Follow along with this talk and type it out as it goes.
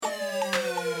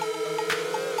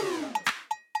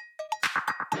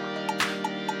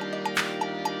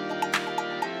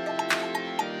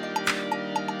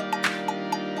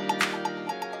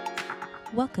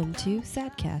Welcome to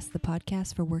Sadcast, the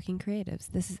podcast for working creatives.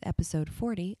 This is episode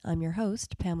 40. I'm your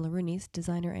host, Pamela Rooney's,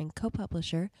 designer and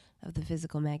co-publisher of the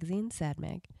physical magazine,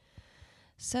 SadMag.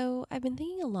 So I've been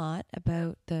thinking a lot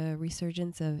about the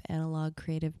resurgence of analog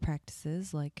creative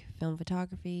practices like film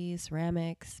photography,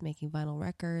 ceramics, making vinyl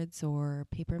records, or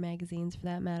paper magazines for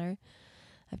that matter.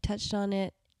 I've touched on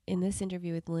it in this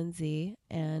interview with Lindsay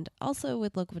and also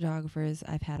with local photographers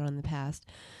I've had on in the past,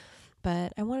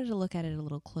 but I wanted to look at it a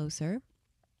little closer.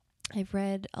 I've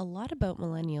read a lot about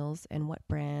millennials and what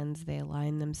brands they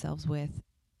align themselves with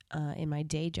in my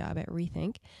day job at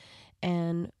Rethink.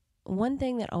 And one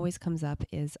thing that always comes up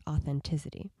is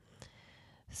authenticity.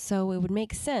 So it would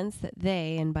make sense that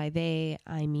they, and by they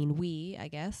I mean we, I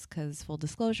guess, because full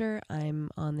disclosure, I'm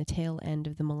on the tail end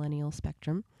of the millennial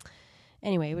spectrum.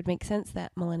 Anyway, it would make sense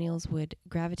that millennials would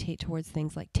gravitate towards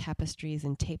things like tapestries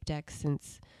and tape decks,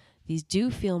 since these do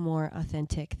feel more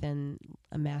authentic than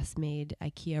a mass-made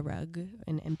IKEA rug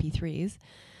and MP3s.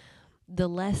 The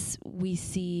less we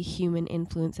see human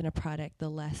influence in a product, the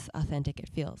less authentic it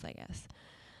feels, I guess.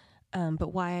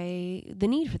 But why the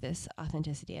need for this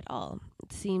authenticity at all?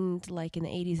 It seemed like in the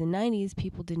 80s and 90s,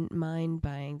 people didn't mind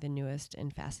buying the newest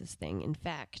and fastest thing. In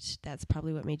fact, that's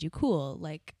probably what made you cool,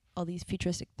 like all these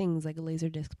futuristic things like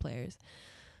Laserdisc players.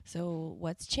 So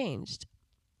what's changed?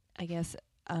 I guess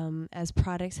as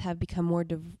products have become more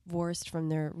divorced from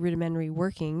their rudimentary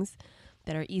workings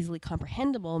that are easily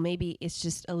comprehensible, maybe it's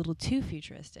just a little too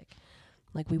futuristic.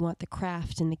 Like we want the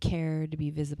craft and the care to be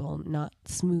visible, not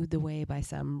smoothed away by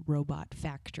some robot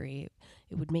factory.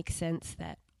 It would make sense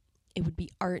that it would be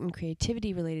art and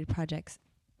creativity related projects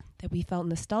that we felt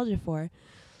nostalgia for,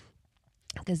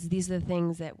 because these are the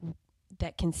things that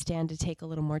can stand to take a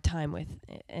little more time with,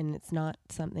 and it's not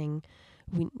something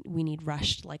we need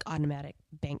rushed like automatic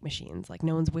bank machines. Like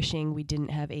no one's wishing we didn't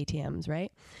have ATMs, right?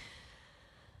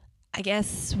 I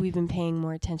guess we've been paying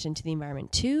more attention to the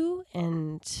environment too,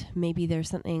 and maybe there's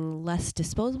something less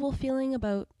disposable feeling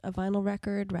about a vinyl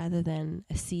record rather than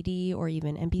a CD or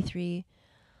even MP3.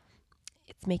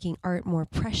 It's making art more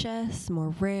precious,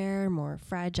 more rare, more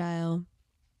fragile.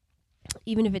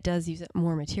 Even if it does use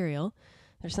more material,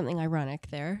 there's something ironic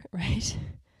there, right?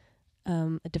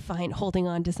 A defiant holding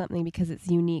on to something because it's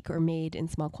unique or made in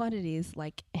small quantities,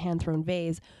 like a hand-thrown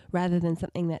vase, rather than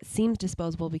something that seems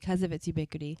disposable because of its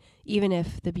ubiquity, even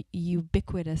if the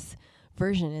ubiquitous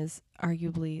version is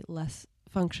arguably less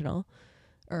functional,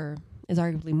 or is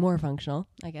arguably more functional,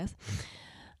 I guess.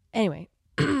 Anyway,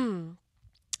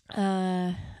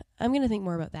 I'm going to think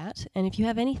more about that. And if you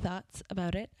have any thoughts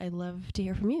about it, I'd love to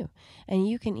hear from you. And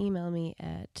you can email me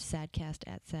at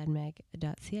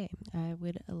sadcast@sadmag.ca. I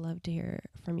would love to hear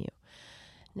from you.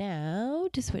 Now,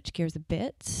 to switch gears a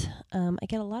bit, I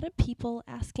get a lot of people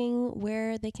asking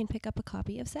where they can pick up a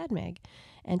copy of SadMag.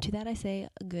 And to that I say,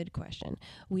 a good question.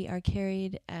 We are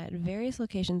carried at various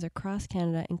locations across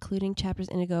Canada, including Chapters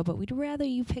Indigo, but we'd rather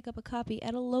you pick up a copy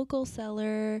at a local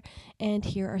seller. And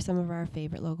here are some of our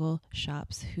favorite local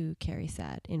shops who carry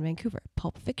Sad in Vancouver.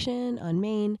 Pulp Fiction on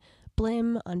Main,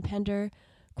 Blim on Pender,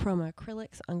 Chroma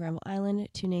Acrylics on Granville Island,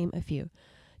 to name a few.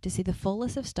 To see the full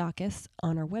list of stockists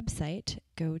on our website,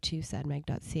 go to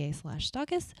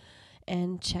sadmag.ca/stockists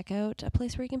and check out a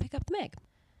place where you can pick up the mag.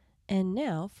 And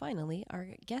now, finally, our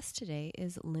guest today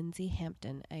is Lindsay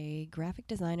Hampton, a graphic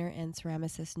designer and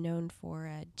ceramicist known for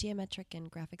geometric and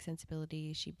graphic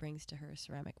sensibility she brings to her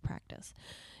ceramic practice.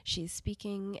 She's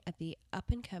speaking at the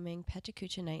up-and-coming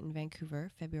Pechakucha Night in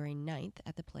Vancouver, February 9th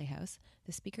at the Playhouse.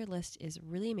 The speaker list is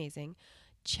really amazing.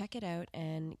 Check it out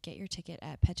and get your ticket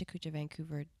at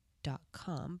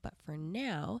pechakuchavancouver.com. But for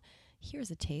now,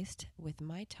 here's a taste with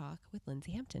my talk with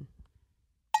Lindsay Hampton.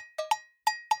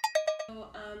 So,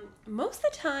 most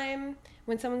of the time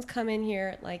when someone's come in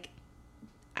here, like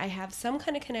I have some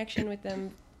kind of connection with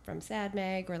them from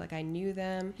SadMag, or like I knew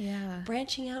them. Yeah.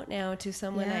 Branching out now to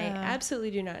someone I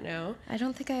absolutely do not know. I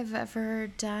don't think I've ever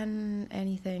done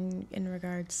anything in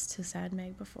regards to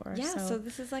SadMag before. Yeah, so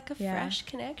this is like a fresh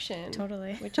connection.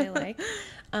 Totally. Which I like.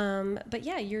 But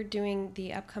yeah, you're doing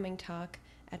the upcoming talk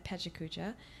at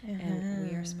Pechakucha, and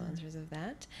we are sponsors of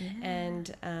that. Yeah.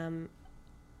 And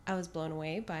I was blown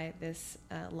away by this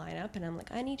lineup, and I'm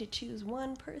like, I need to choose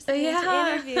one person to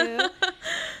interview.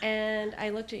 And I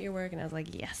looked at your work, and I was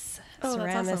like, yes,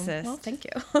 ceramicist. That's awesome. Well, thank you.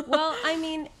 Well, I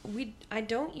mean, I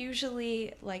don't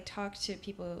usually like talk to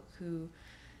people who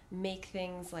make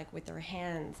things like with their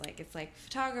hands, like it's like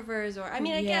photographers, or I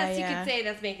mean, I guess you could say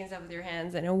that's making stuff with your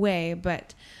hands in a way,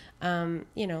 but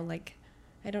you know, like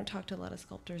I don't talk to a lot of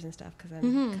sculptors and stuff because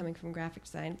I'm coming from graphic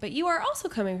design. But you are also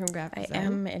coming from graphic design. I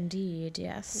am indeed,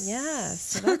 yes. Yeah,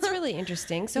 so that's really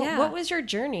interesting. So what was your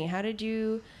journey? How did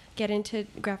you get into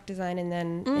graphic design and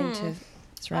then into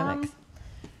ceramics?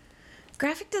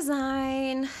 Graphic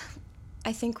design,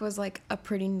 I think, was like a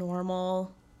pretty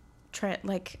normal trend.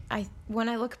 Like when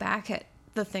I look back at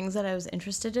the things that I was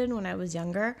interested in when I was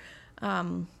younger,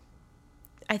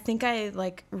 I think I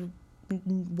like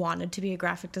wanted to be a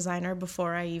graphic designer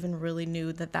before I even really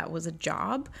knew that that was a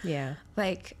job. Yeah.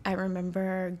 Like I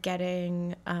remember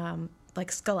getting like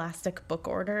Scholastic book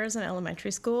orders in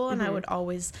elementary school, and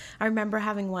I remember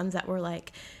having ones that were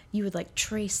like, you would like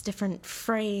trace different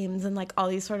frames and like all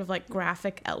these sort of like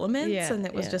graphic elements, and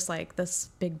it was just like this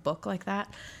big book like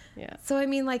that. Yeah. So I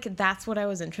mean, like that's what I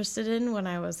was interested in when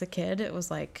I was a kid. It was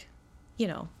like, you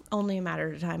know, only a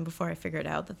matter of time before I figured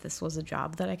out that this was a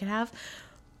job that I could have.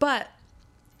 But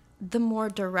the more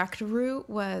direct route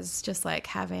was just like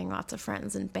having lots of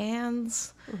friends in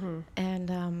bands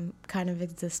and kind of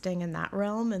existing in that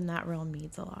realm. And that realm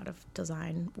needs a lot of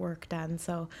design work done.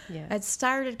 So I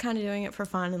started kind of doing it for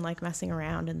fun and like messing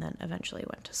around, and then eventually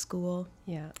went to school.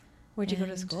 Yeah. Where'd you go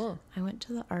to school? I went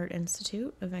to the Art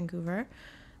Institute of Vancouver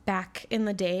back in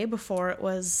the day before it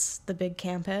was the big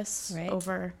campus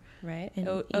over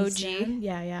in East End.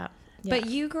 Yeah. But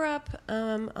you grew up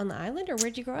on the island, or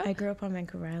where'd you grow up? I grew up on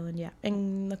Vancouver Island,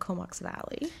 in the Comox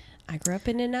Valley. I grew up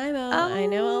in Nanaimo. Oh. I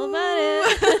know all about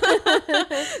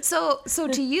it. So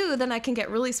to you, then I can get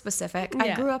really specific. Yeah.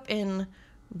 I grew up in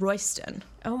Royston.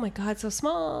 Oh my God, so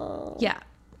small. Yeah.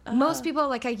 Most people,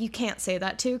 like, you can't say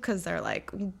that to, because they're like,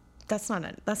 that's not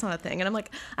a thing. And I'm like,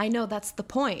 I know, that's the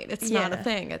point. It's not a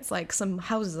thing. It's like some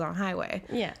houses on a highway.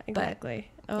 Yeah,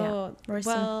 exactly. Royston.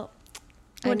 Well,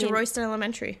 I went to Royston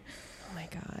Elementary. Oh my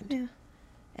God. Yeah.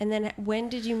 And then when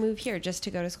did you move here? Just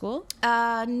to go to school?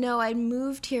 No, I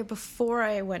moved here before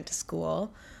I went to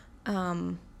school.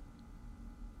 I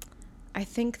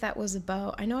think that was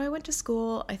I know I went to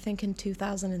school, I think in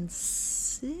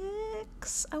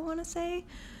 2006, I want to say.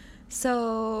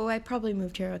 So I probably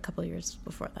moved here a couple of years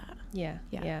before that. Yeah.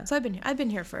 So I've been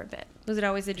here for a bit. Was it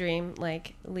always a dream,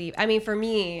 like, leave? I mean, for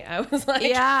me, I was like,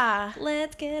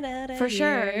 let's get out of here. For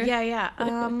sure. Yeah.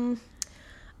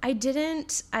 I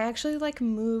actually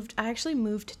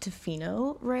moved to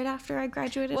Fino right after I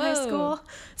graduated high school.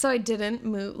 So I didn't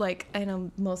move, like, I know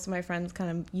most of my friends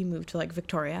you move to like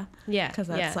Victoria. Yeah. Because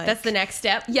that's like, that's the next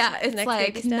step. Yeah. It's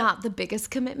like not the biggest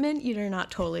commitment. You're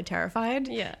not totally terrified.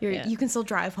 Yeah. You can still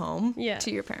drive home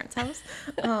to your parents' house.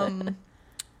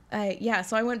 So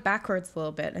I went backwards a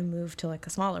little bit and moved to like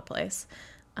a smaller place.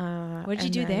 What did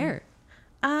you do there?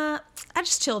 I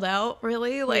just chilled out,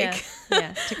 really. Like, took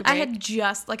a break. I had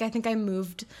just, like, I think I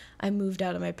moved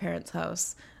out of my parents'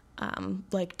 house,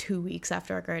 like 2 weeks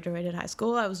after I graduated high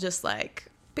school. I was just like,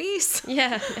 peace.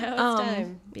 Yeah, now it's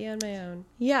time. Be on my own.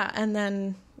 Yeah, and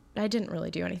then I didn't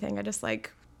really do anything. I just, like,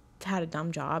 had a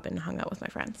dumb job and hung out with my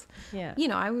friends. Yeah. You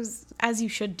know, I was, as you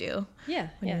should do. Yeah,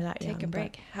 when you're that take young, a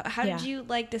break. How did you,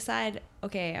 like, decide,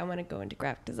 okay, I want to go into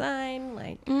graphic design?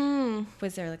 Like,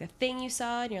 was there, like, a thing you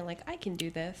saw and you're like, I can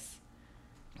do this?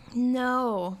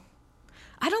 No.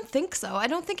 I don't think so. I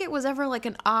don't think it was ever, like,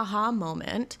 an aha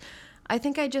moment. I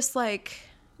think I just, like,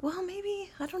 well,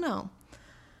 maybe, I don't know.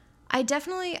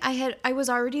 I was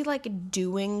already like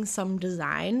doing some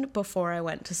design before I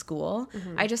went to school.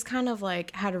 Mm-hmm. I just kind of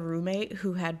like had a roommate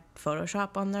who had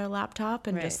Photoshop on their laptop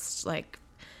and just like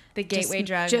the gateway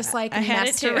drug. Just like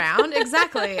messed around.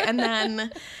 Exactly.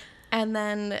 And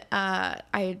then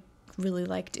I really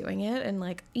liked doing it, and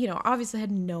like, you know, obviously I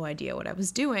had no idea what I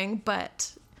was doing,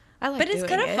 but I liked doing it. But it's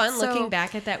kind of fun looking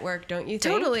back at that work, don't you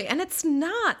think? Totally. And it's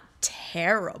not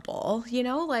terrible, you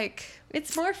know, like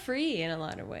it's more free in a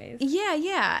lot of ways.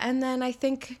 Yeah. And then I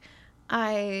think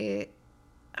I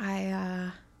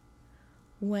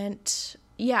went,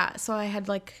 so I had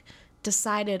like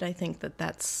decided, I think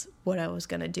that's what I was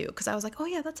going to do. 'Cause I was like, oh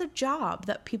yeah, that's a job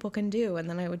that people can do. And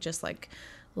then I would just like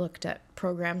looked at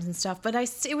programs and stuff, but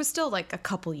it was still like a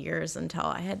couple years until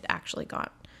I had actually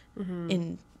got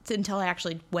until I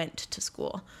actually went to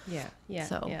school. Yeah.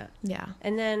 So, yeah.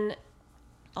 And then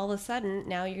all of a sudden,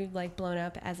 now you're like blown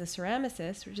up as a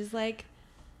ceramicist, which is like,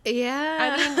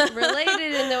 I mean,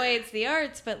 related in the way it's the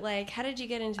arts, but like, how did you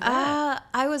get into that?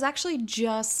 I was actually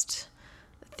just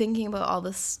thinking about all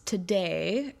this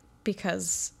today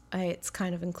because it's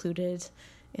kind of included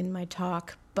in my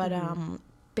talk, but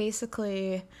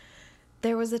basically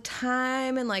there was a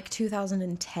time in like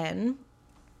 2010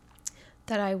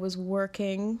 that I was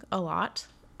working a lot.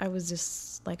 I was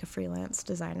just like a freelance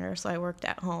designer, so I worked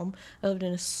at home. I lived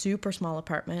in a super small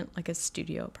apartment, like a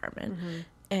studio apartment.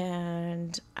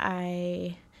 And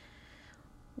I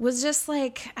was just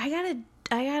like, I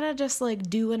gotta just like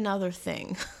do another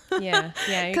thing. Yeah,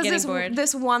 you're getting bored.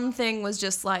 This one thing was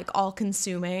just like all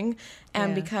consuming,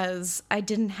 and Yeah. because I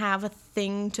didn't have a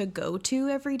thing to go to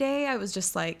every day, I was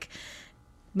just like,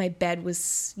 my bed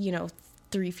was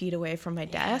 3 feet away from my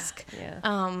desk.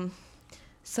 Yeah.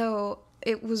 So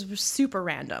it was super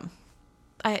random.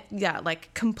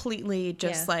 Like completely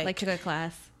just like took a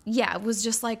class. Yeah, it was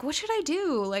just like, what should I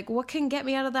do? Like, what can get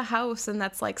me out of the house? And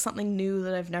that's like something new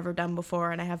that I've never done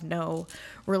before and I have no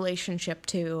relationship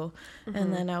to.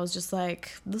 And then I was just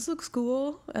like, this looks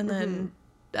cool. And then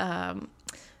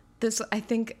I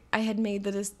think I had made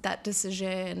that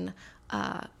decision.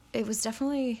 It was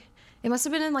definitely, it must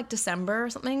have been in like December or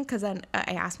something, because then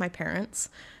I asked my parents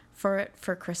for it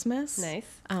for Christmas.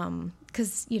 Nice.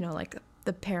 Because, like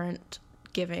the parent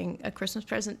giving a Christmas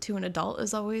present to an adult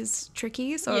is always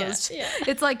tricky. So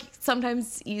it's like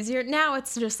sometimes easier. Now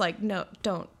it's just like, no,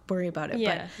 don't worry about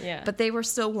it. But they were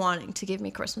still wanting to give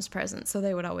me Christmas presents. So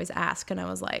they would always ask. And I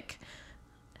was like,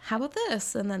 how about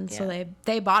this? And then so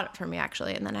they bought it for me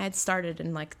actually. And then I had started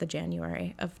in like the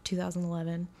January of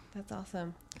 2011. That's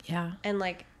awesome. Yeah. And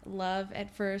like love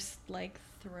at first like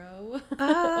throw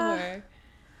I or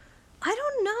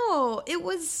don't know.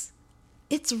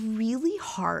 It's really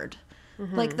hard.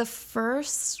 Like the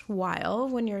first while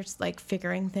when you're like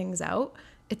figuring things out,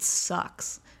 it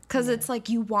sucks. Because it's like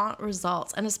you want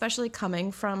results. And especially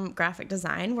coming from graphic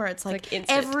design where it's like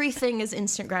everything is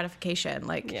instant gratification.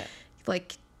 Like,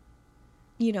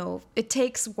 it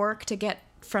takes work to get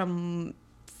from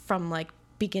like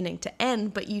beginning to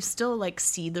end, but you still like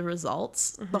see the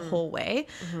results the whole way.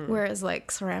 Whereas like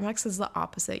ceramics is the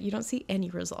opposite. You don't see any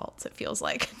results, it feels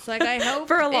like. It's like, I hope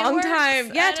for a long works.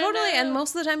 time. Yeah, totally. Know. And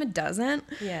most of the time it doesn't.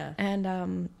 Yeah.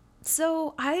 And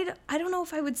so I don't know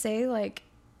if I would say like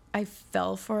I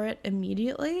fell for it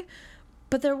immediately,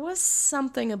 but there was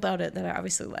something about it that I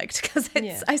obviously liked because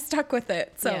I stuck with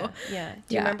it. So yeah.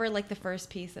 Do you remember like the first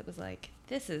piece that was like,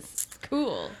 this is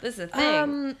cool, this is a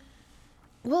thing?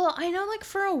 Well, I know like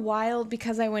for a while,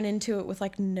 because I went into it with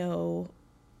like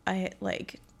I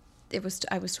was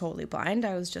totally blind.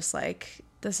 I was just like,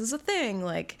 this is a thing.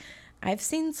 Like I've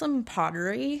seen some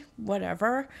pottery,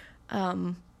 whatever,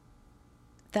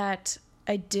 that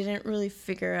I didn't really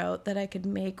figure out that I could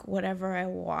make whatever I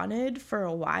wanted for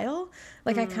a while.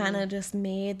 Like I kind of just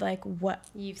made like what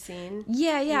you've seen.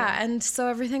 Yeah. And so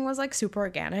everything was like super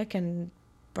organic and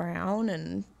brown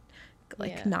and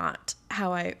like not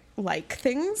how I like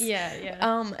things.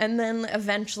 Yeah. And then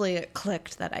eventually it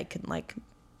clicked that I could like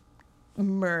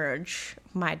merge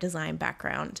my design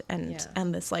background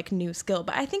and this like new skill.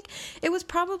 But I think it was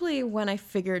probably when I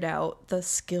figured out the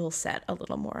skill set a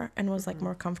little more and was like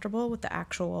more comfortable with the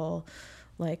actual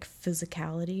like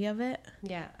physicality of it.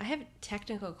 Yeah. I have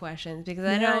technical questions because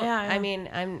I mean,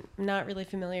 I'm not really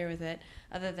familiar with it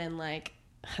other than like,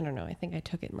 I don't know, I think I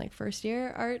took it in like first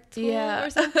year art school or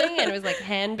something, and it was like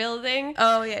hand building.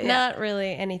 Oh, yeah. Not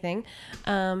really anything.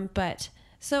 But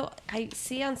so I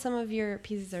see on some of your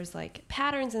pieces there's like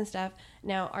patterns and stuff.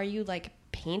 Now, are you like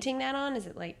painting that on? Is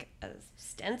it like a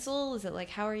stencil? Is it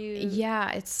like, how are you?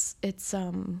 Yeah, it's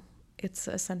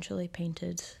essentially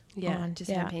painted. Yeah, just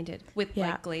hand painted with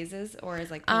like glazes, or is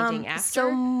like painting after?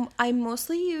 So I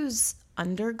mostly use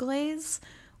underglaze,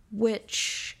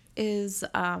 which is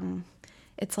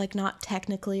it's like not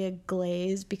technically a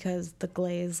glaze because the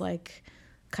glaze like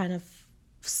kind of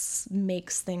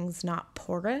makes things not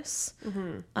porous,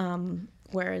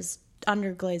 whereas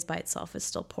underglaze by itself is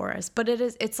still porous, but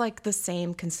it's like the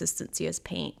same consistency as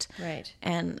paint, right?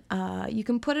 And you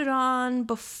can put it on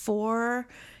before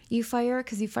you fire,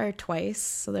 because you fire twice,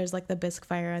 so there's like the bisque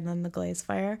fire and then the glaze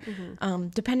fire,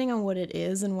 depending on what it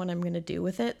is and what I'm going to do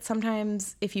with it.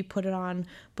 Sometimes if you put it on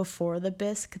before the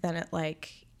bisque, then it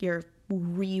like you're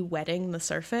re-wetting the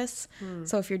surface.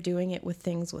 So if you're doing it with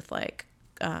things with like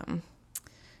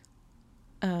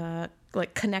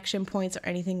connection points or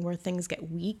anything where things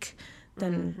get weak,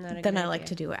 then I like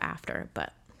to do it after.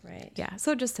 But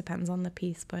so it just depends on the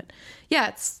piece. But yeah,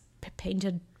 it's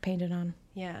painted on.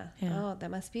 Yeah. Oh, that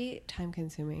must be time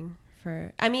consuming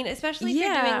for, I mean, especially if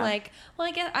you're doing like, well,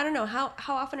 I guess, I don't know, how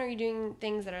often are you doing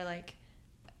things that are like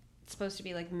supposed to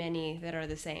be like many that are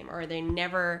the same, or are they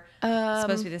never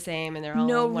supposed to be the same and they're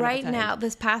all right now,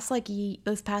 this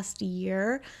past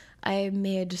year I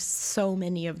made so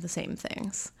many of the same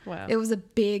things. Wow. It was a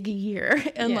big year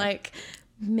and like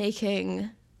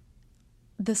making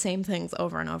the same things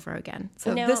over and over again.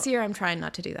 So now, this year I'm trying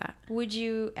not to do that. Would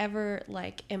you ever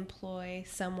like employ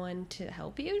someone to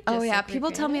help you? Oh yeah,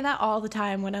 people tell me that all the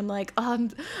time when I'm like,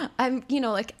 I'm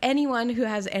like anyone who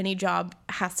has any job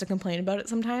has to complain about it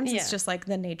sometimes. It's just like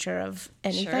the nature of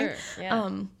anything. Sure. Yeah.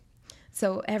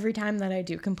 So every time that I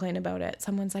do complain about it,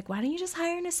 someone's like, why don't you just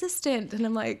hire an assistant? And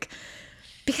I'm like,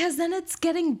 because then it's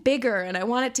getting bigger and I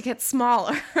want it to get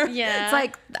smaller. Yeah. It's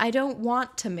like, I don't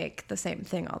want to make the same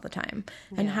thing all the time.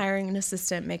 And hiring an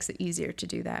assistant makes it easier to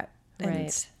do that. And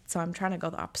Right. so I'm trying to go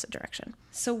the opposite direction.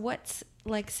 So what's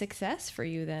like success for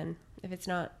you then? If it's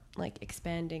not like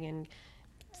expanding and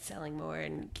selling more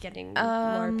and getting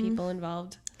more people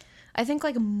involved? I think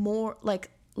like more,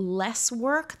 like less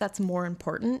work that's more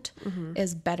important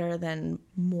is better than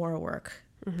more work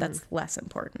that's less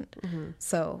important.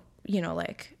 So, you know,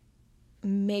 like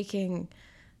making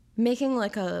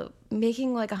like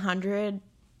 100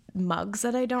 mugs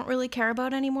that I don't really care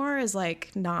about anymore is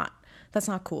like that's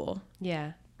not cool.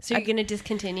 Yeah. So you're going to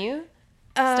discontinue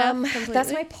stuff completely?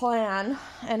 That's my plan,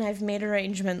 and I've made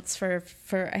arrangements for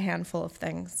a handful of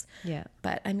things. Yeah.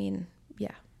 But I mean,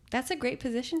 yeah. That's a great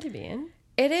position to be in.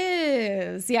 It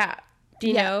is. Yeah. Do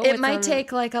you know it what's might on-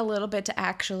 take like a little bit to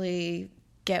actually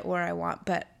get where I want,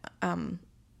 but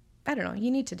I don't know.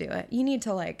 You need to do it. You need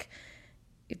to like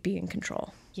be in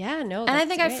control. Yeah, no. And I that's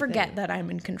think I great forget then. that I'm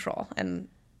in control, and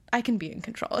I can be in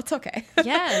control. It's okay.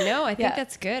 Yeah, no, I think Yeah.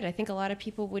 that's good. I think a lot of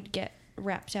people would get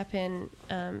wrapped up in,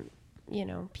 you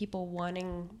know, people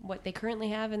wanting what they currently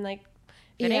have and like,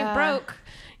 if it ain't Yeah. broke,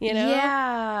 you know?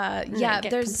 Yeah. Yeah.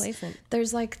 get There's complacent.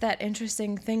 there's like that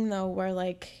interesting thing though, where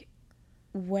like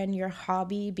when your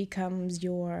hobby becomes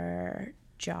your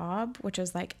job, which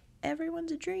is like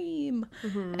everyone's dream,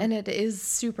 and it is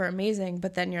super amazing,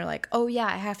 but then you're like, oh yeah,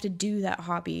 I have to do that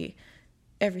hobby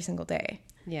every single day,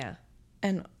 Yeah.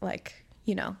 and like,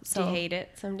 you know, so Do you hate it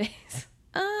some days?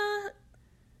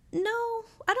 no,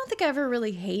 I don't think I ever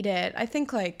really hate it. I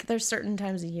think like there's certain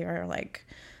times a year, like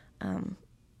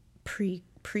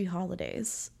pre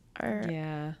holidays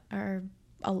Yeah.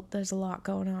 there's a lot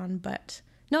going on, but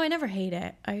no, I never hate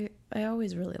it. I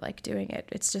always really like doing it.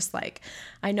 It's just like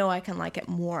I know I can like it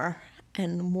more,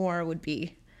 and more would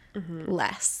be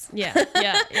less. Yeah,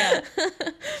 yeah.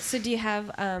 So do you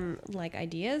have like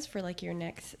ideas for like your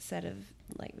next set of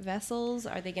like vessels?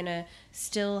 Are they gonna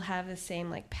still have the same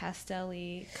like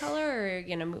pastel-y color, or are you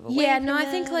gonna move away Yeah, from no, I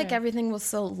think that, like or- everything will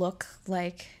still look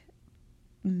like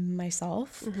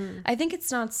myself. I think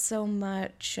it's not so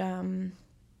much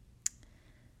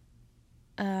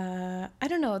I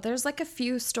don't know. There's like a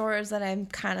few stores that I'm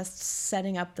kind of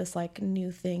setting up this like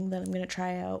new thing that I'm going to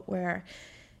try out, where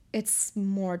it's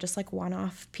more just like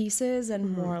one-off pieces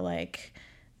and more like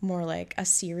a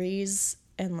series,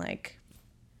 and like,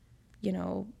 you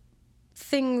know,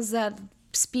 things that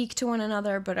speak to one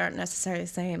another but aren't necessarily the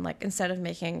same. Like instead of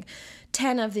making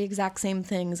 10 of the exact same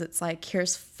things, it's like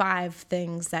here's 5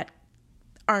 things that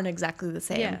aren't exactly the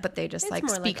same, Yeah. but they just It's like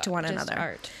more speak like to one just another.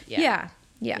 art. Yeah.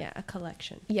 Yeah, a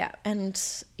collection. Yeah, and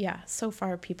yeah, so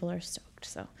far people are stoked.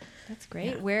 So, That's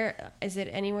great. Yeah. Where is it?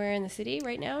 Anywhere in the city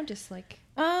right now? Just like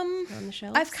on the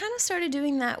shelves? I've kind of started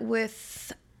doing that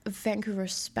with Vancouver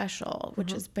Special,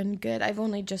 which has been good. I've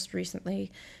only just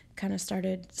recently kind of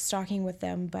started stocking with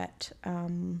them, but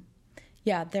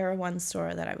yeah, they're one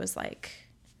store that I was like,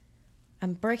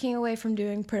 I'm breaking away from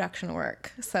doing production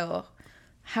work, so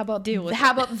how about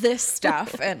this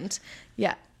stuff? And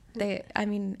yeah.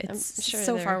 It's sure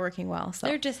so they're- far working well. So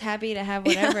They're just happy to have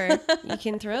whatever you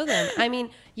can throw them. I mean,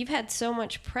 you've had so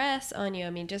much press on you. I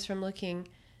mean, just from looking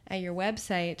at your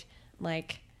website,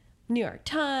 like New York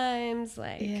Times,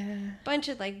 like Yeah. bunch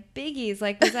of like biggies.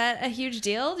 Like, was that a huge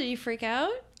deal? Did you freak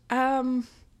out?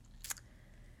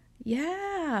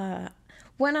 Yeah.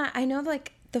 When I know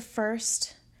like the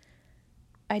first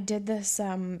I did this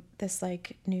this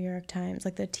like New York Times,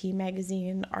 like the T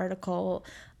magazine article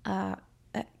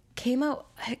it came out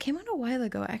a while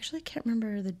ago. I actually can't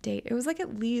remember the date. It was like I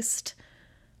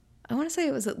want to say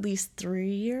it was at least 3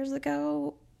 years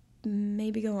ago,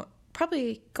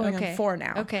 probably going on 4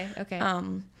 now. Okay.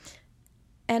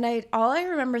 And all I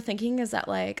remember thinking is that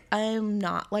like I'm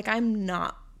not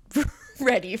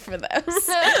ready for this.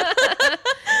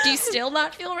 Do you still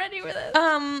not feel ready for this?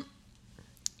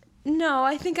 No,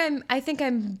 I think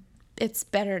it's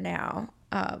better now.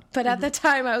 But at the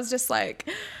time I was just like,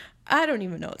 I don't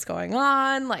even know what's going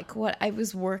on. Like what I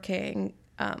was working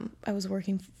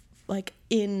like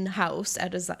in-house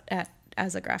as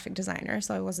a graphic designer.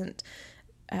 So I wasn't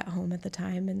at home at the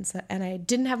time. And I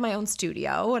didn't have my own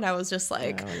studio, and I was just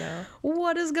like, Oh, no.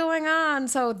 what is going on?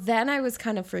 So then I was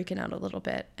kind of freaking out a little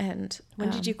bit. And When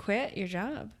did you quit your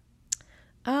job?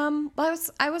 well,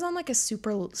 I was on like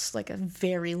a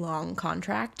very long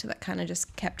contract that kind of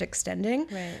just kept extending.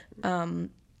 Right.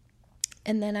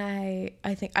 And then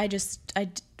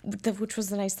which was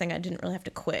the nice thing. I didn't really have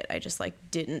to quit. I just like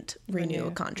didn't renew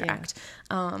a contract.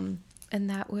 And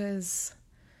that was,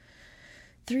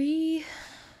 3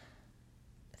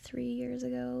 years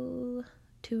ago,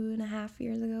 2.5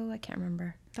 years ago. I can't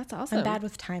remember. That's awesome. I'm bad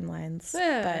with timelines,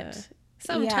 but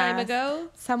some time ago,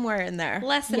 somewhere in there,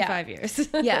 less than 5 years.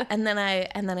 Yeah, and then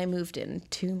I moved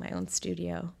into my own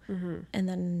studio, and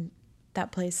then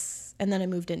that place, and then I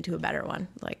moved into a better one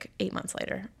like 8 months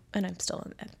later, and I'm still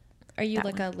in it. Are you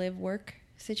like a live work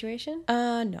situation?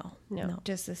 No,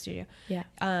 just the studio. Yeah.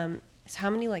 So how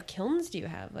many like kilns do you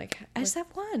have? Like I just have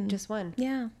one. Just one.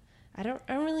 Yeah. I don't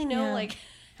really know like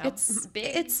how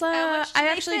big. It's how much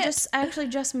I fit? actually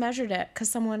just measured it because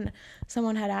someone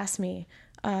had asked me,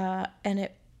 and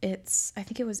it's I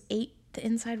think it was 8. The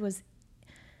inside was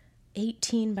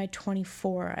 18 by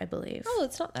 24, I believe. Oh,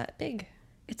 it's not that big.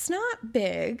 It's not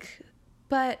big,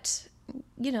 but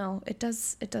you know, it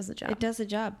does the job. It does the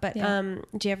job. But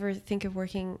do you ever think of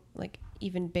working like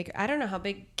even bigger? I don't know how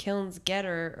big kilns get,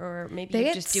 or maybe They you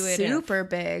get just do it super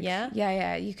big. Yeah?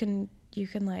 Yeah. You can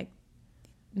like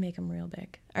make them real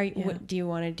big. Do you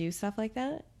want to do stuff like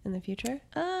that in the future?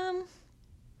 I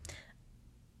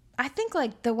think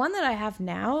like the one that I have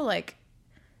now, like,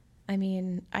 I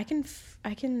mean, I can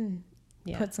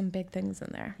put some big things in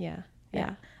there. Yeah.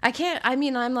 I can't, I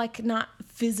mean, I'm like not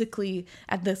physically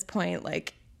at this point,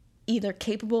 like either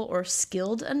capable or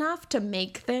skilled enough to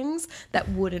make things that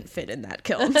wouldn't fit in that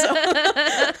kiln. So.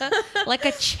 Like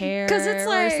a chair it's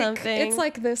like, or something. It's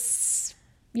like this,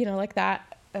 you know, like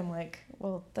that. I'm like,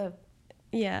 well, the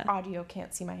audio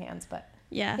can't see my hands, but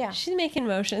yeah. She's making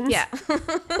motions. yeah.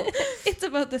 It's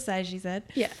about the size, she said.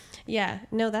 Yeah.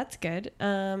 No, that's good.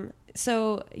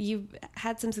 So you've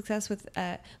had some success with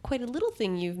quite a little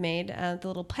thing you've made, the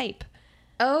little pipe.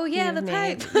 Oh yeah, the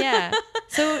pipe. Yeah.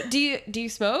 So do you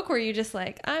smoke, or are you just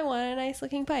like, I want a nice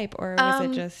looking pipe, or was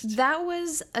it just that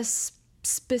was a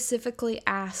specifically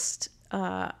asked?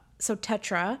 So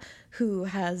Tetra, who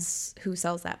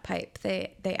sells that pipe,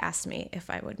 they asked me if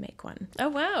I would make one. Oh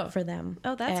wow, for them.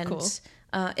 Oh, that's cool.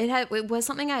 It was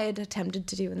something I had attempted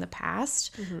to do in the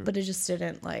past, but it just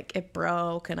didn't, like, it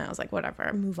broke, and I was like,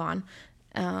 whatever, move on.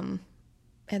 And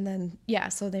then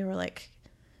so they were like,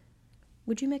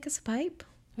 would you make us a pipe?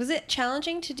 Was it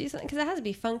challenging to do something? Because it has to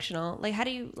be functional. Like, how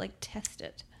do you like test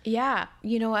it? Yeah,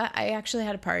 you know what? I actually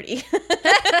had a party.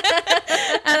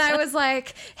 And I was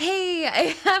like, hey,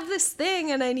 I have this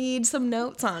thing and I need some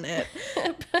notes on it.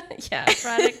 Yeah,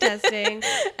 product testing.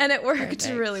 And it worked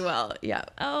really well. Yeah.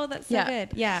 Oh, that's so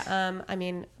good. Yeah. I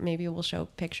mean, maybe we'll show a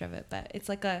picture of it, but it's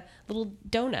like a little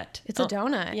donut. It's a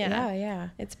donut. Yeah.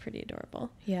 It's pretty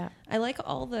adorable. Yeah. I like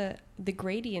all the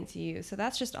gradients you use. So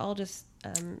that's just all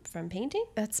from painting?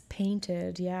 That's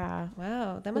painted, yeah.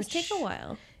 Wow, that must take a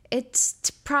while.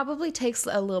 It probably takes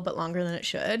a little bit longer than it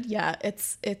should. Yeah,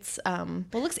 it's well,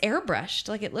 it looks airbrushed.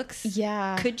 Like, it looks.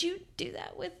 Yeah. Could you do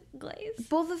that with glaze?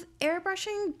 Well, the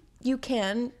airbrushing, you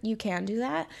can do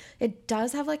that. It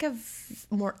does have like a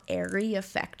more airy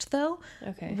effect though.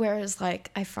 Okay. Whereas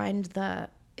like I find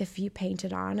if you paint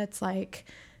it on, it's like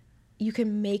you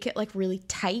can make it like really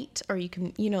tight, or you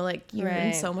can, like you're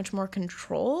in so much more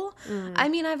control. I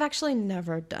mean, I've actually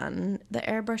never done the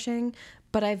airbrushing,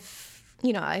 but I've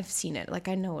seen it. Like,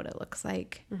 I know what it looks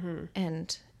like.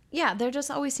 And yeah, there just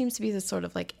always seems to be this sort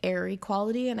of like airy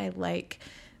quality. And I like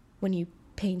when you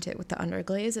paint it with the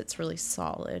underglaze, it's really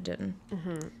solid. And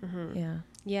yeah.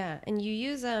 Yeah. And you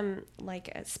use like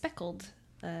a speckled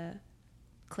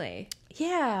clay.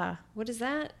 Yeah. What is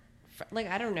that? Like,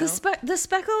 I don't know. The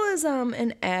speckle is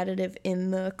an additive in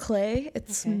the clay.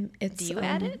 It's Do you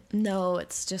add it? No,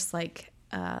 it's just like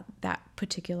that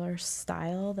particular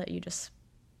style that you just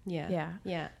Yeah.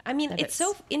 I mean, it's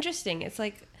so interesting. It's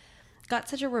like got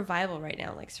such a revival right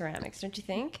now, like ceramics, don't you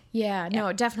think? Yeah. No,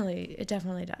 it definitely does.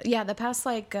 Yeah, the past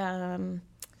like I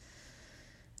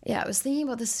was thinking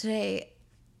about this today.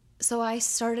 So I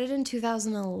started in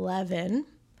 2011,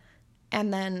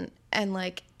 and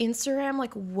like Instagram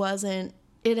like wasn't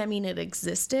it. I mean, it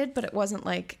existed, but it wasn't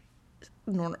like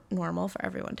normal for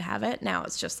everyone to have it. Now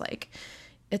it's just like.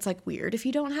 It's like weird if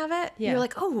you don't have it. Yeah. You're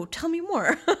like, oh, tell me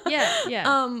more.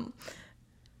 Yeah.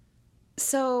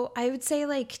 So I would say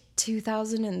like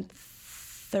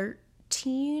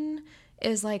 2013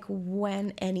 is like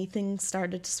when anything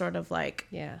started to sort of like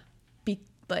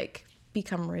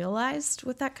become realized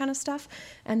with that kind of stuff.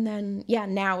 And then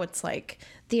now it's like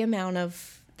the amount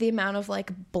of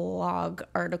like blog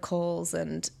articles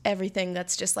and everything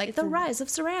that's just like the rise of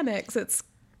ceramics.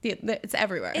 It's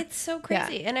everywhere. It's so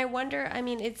crazy. Yeah. And I wonder, I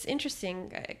mean, it's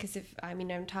interesting because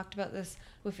I've talked about this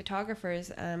with photographers,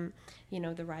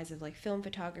 the rise of like film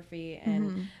photography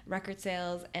and record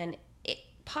sales, and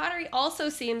pottery also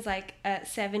seems like a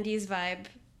 70s vibe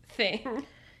thing.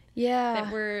 Yeah.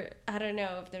 That we're, I don't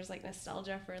know if there's like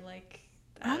nostalgia for like,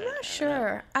 I'm not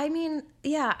sure. I mean,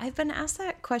 yeah, I've been asked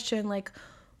that question, like,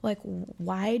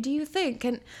 why do you think?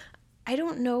 And I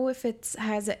don't know if it's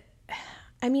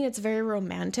I mean, it's very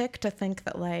romantic to think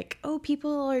that like, oh,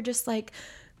 people are just like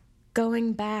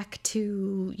going back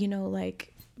to, you know,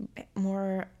 like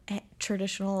more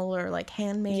traditional or like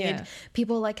handmade. Yeah.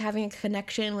 People like having a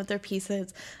connection with their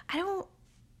pieces. I don't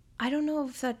know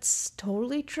if that's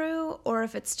totally true or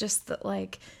if it's just that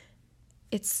like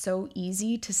it's so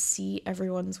easy to see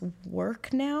everyone's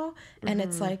work now, and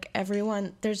it's like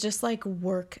there's just like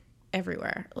work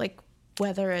everywhere, like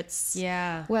whether it's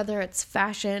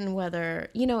fashion, whether,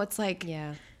 you know, it's like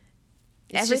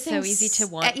it's just so easy to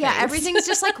want things. Everything's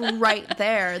just like right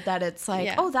there that it's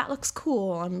like oh, that looks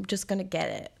cool, I'm just gonna get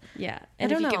it.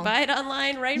 And if you can buy it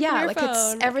online from your like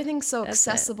phone, it's everything's so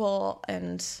accessible.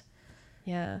 And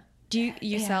do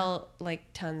you sell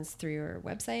like tons through your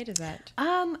website? Is that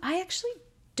I actually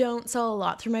don't sell a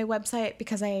lot through my website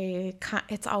because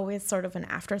it's always sort of an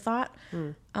afterthought.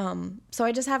 So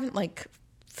I just haven't like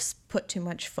put too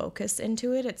much focus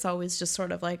into it. It's always just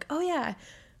sort of like, oh yeah,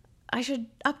 I should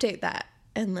update that,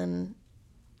 and then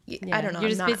I don't know.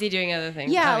 You're just busy doing other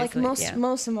things. Yeah, obviously. Like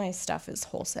most of my stuff is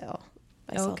wholesale.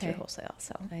 I sell through wholesale.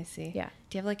 So I see. Yeah.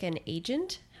 Do you have like an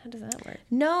agent? How does that work?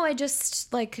 No, I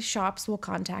just like shops will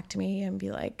contact me and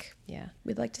be like,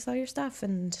 we'd like to sell your stuff.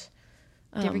 And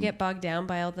do you ever get bogged down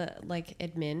by all the like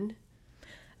admin?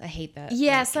 I hate that.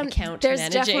 Yeah, like, account there's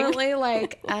managing. definitely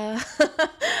like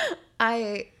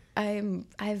I've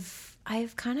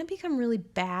kind of become really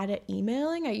bad at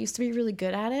emailing. I used to be really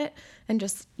good at it, and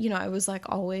just, you know, I was like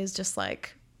always just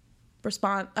like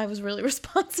I was really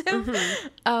responsive.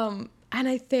 And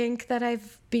I think that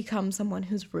I've become someone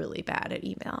who's really bad at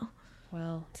email.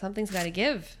 Well, something's got to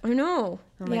give. I know.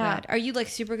 Oh my God. Are you like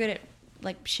super good at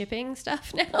like shipping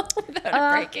stuff now without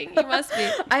it breaking? You must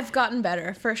be. I've gotten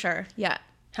better for sure. Yeah.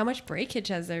 How much breakage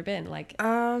has there been? Like,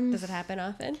 does it happen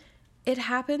often? It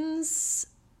happens.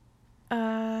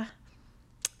 The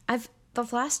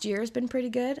last year has been pretty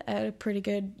good. I had a pretty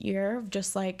good year of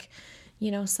just like,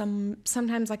 you know,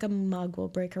 sometimes like a mug will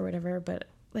break or whatever, but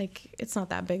like it's not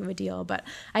that big of a deal. But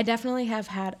I definitely have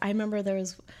had. I remember there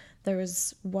was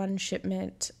one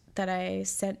shipment that I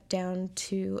sent down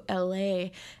to LA,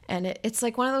 and it's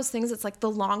like one of those things. It's like the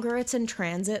longer it's in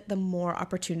transit, the more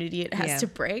opportunity it has to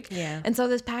break. Yeah. And so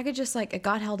this package just like it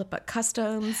got held up at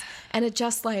customs, and it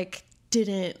just like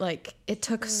didn't like it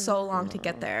took so long to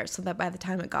get there, so that by the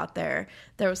time it got there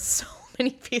was so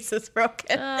many pieces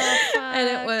broken.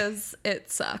 And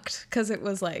it sucked because it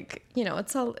was like, you know,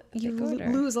 you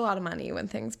lose a lot of money when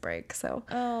things break. So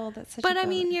that's such but I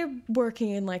mean, you're working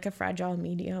in like a fragile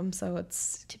medium, so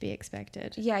it's to be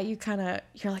expected. Yeah, you're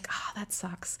like, oh, that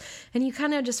sucks, and you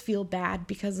kind of just feel bad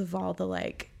because of all the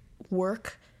like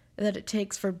work that it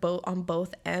takes for on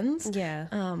both ends.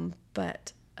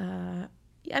 But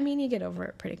I mean, you get over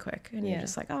it pretty quick, and you're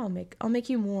just like, oh, I'll make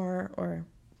you more, or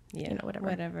you know,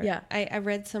 whatever. Yeah. I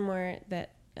read somewhere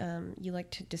that you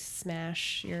like to just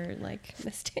smash your like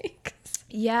mistakes.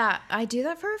 Yeah, I do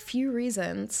that for a few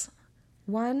reasons.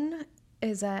 One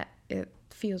is that it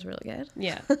feels really good.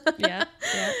 Yeah.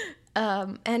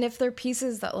 And if they're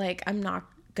pieces that like I'm not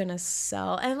gonna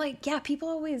sell, and like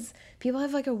people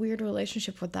have like a weird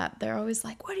relationship with that. They're always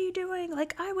like, what are you doing?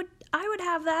 Like I would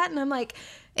have that, and I'm like,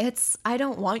 I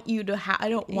don't want you to I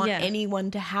don't want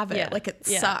anyone to have it. Like it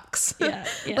sucks.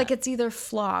 Like it's either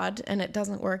flawed and it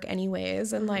doesn't work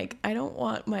anyways, and like I don't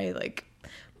want my like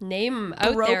name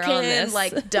out there on this,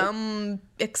 like dumb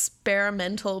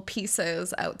experimental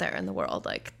pieces out there in the world.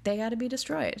 Like they got to be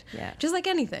destroyed. Yeah, just like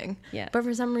anything. Yeah, but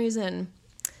for some reason,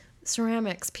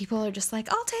 ceramics, people are just like,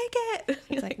 I'll take it.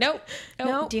 It's like, nope.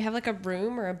 Do you have like a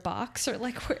room or a box, or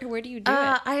like where do you do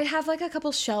it? I have like a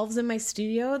couple shelves in my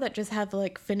studio that just have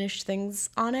like finished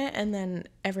things on it, and then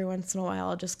every once in a while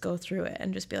I'll just go through it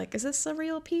and just be like, is this a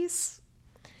real piece?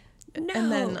 No.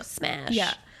 And then smash.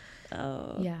 Yeah.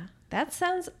 Oh. Yeah. That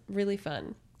sounds really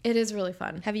fun. It is really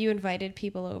fun. Have you invited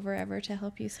people over ever to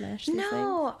help you smash these things?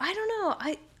 No, I don't know.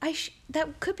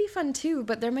 That could be fun too,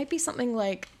 but there might be something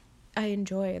like I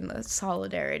enjoy in the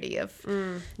solidarity of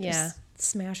just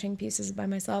smashing pieces by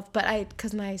myself. But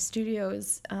because my studio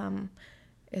is,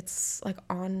 it's like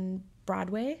on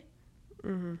Broadway.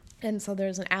 Mm-hmm. And so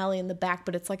there's an alley in the back,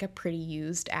 but it's like a pretty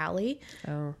used alley.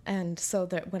 Oh. And so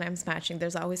that when I'm smashing,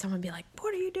 there's always someone be like,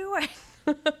 what are you doing?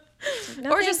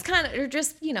 Or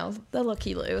just you know, the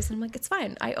looky-loos. And I'm like, it's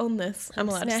fine. I own this. I'm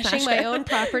allowed to smash my own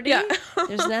property. Yeah.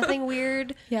 There's nothing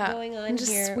weird going on and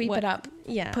just here. Sweep it up.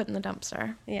 Yeah. Put in the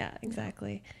dumpster. Yeah,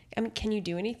 exactly. I mean, can you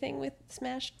do anything with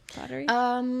smashed pottery?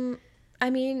 I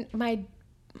mean,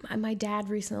 my dad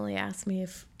recently asked me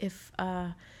if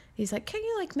he's like, can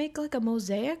you like make like a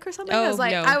mosaic or something? Oh,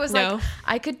 I was like,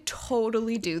 I could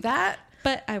totally do that,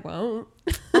 but I won't.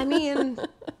 I mean,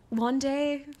 one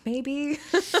day maybe.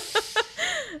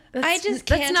 I just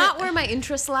can't. That's not where my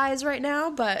interest lies right now,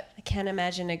 but I can't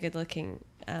imagine a good looking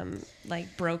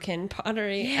like broken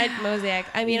pottery mosaic.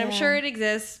 I mean, I'm sure it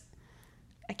exists.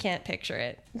 I can't picture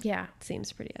it. Yeah. It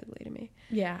seems pretty ugly to me.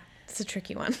 Yeah. It's a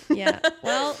tricky one. Yeah.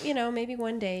 Well, maybe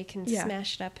one day you can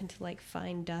smash it up into like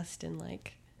fine dust and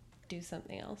like do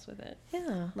something else with it.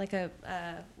 Yeah. Like a,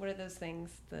 what are those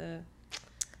things? The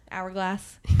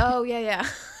hourglass. Oh, yeah.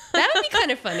 That would be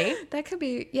kind of funny. That could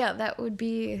be, that would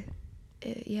be,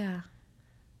 yeah.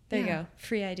 There you go.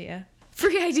 Free idea.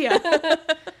 Free idea. Oh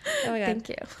my God. Thank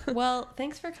you. Well,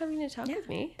 thanks for coming to talk with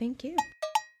me. Thank you.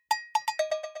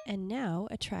 And now,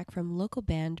 a track from local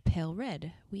band Pale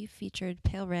Red. We've featured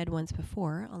Pale Red once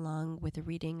before, along with a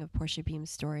reading of Portia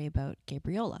Beam's story about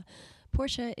Gabriola.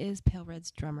 Portia is Pale Red's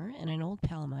drummer and an old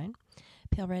pal of mine.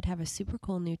 Pale Red have a super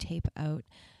cool new tape out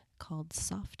called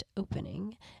Soft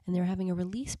Opening, and they're having a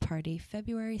release party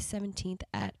February 17th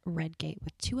at Redgate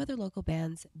with 2 other local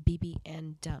bands, BB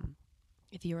and Dumb.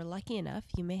 If you were lucky enough,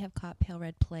 you may have caught Pale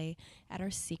Red play at our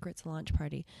Secrets launch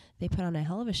party. They put on a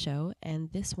hell of a show,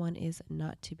 and this one is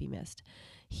not to be missed.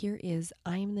 Here is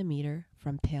I'm the Meter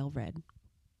from Pale Red.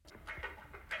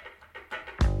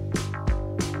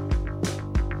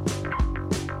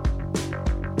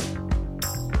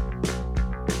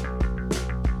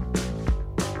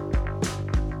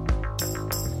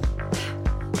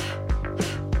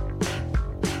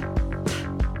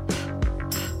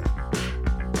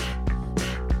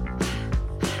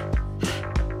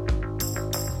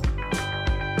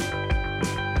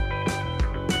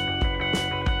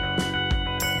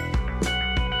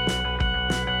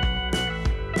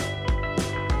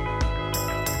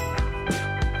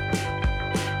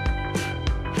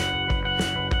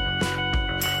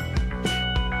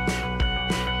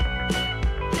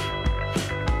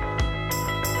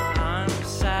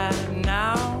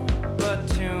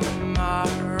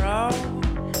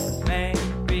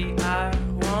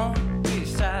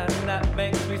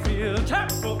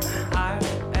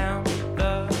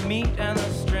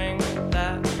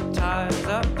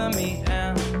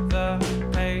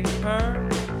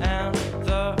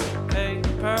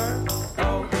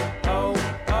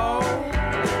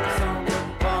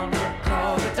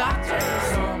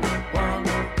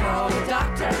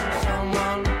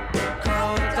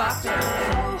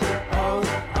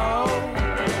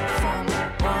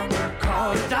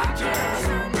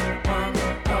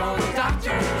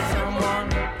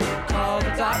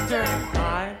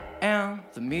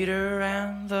 meter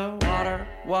and the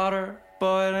water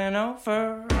boiling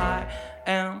over. I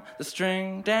am the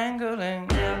string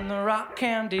dangling and the rock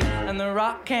candy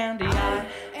I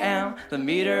am the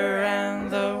meter and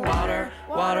the water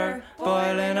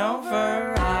boiling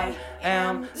over. I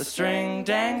am the string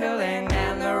dangling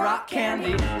and the rock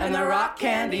candy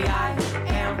I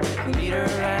am the meter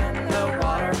and the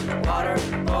water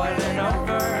boiling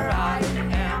over. I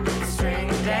am the string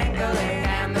dangling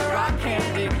and the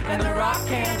rock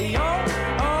candy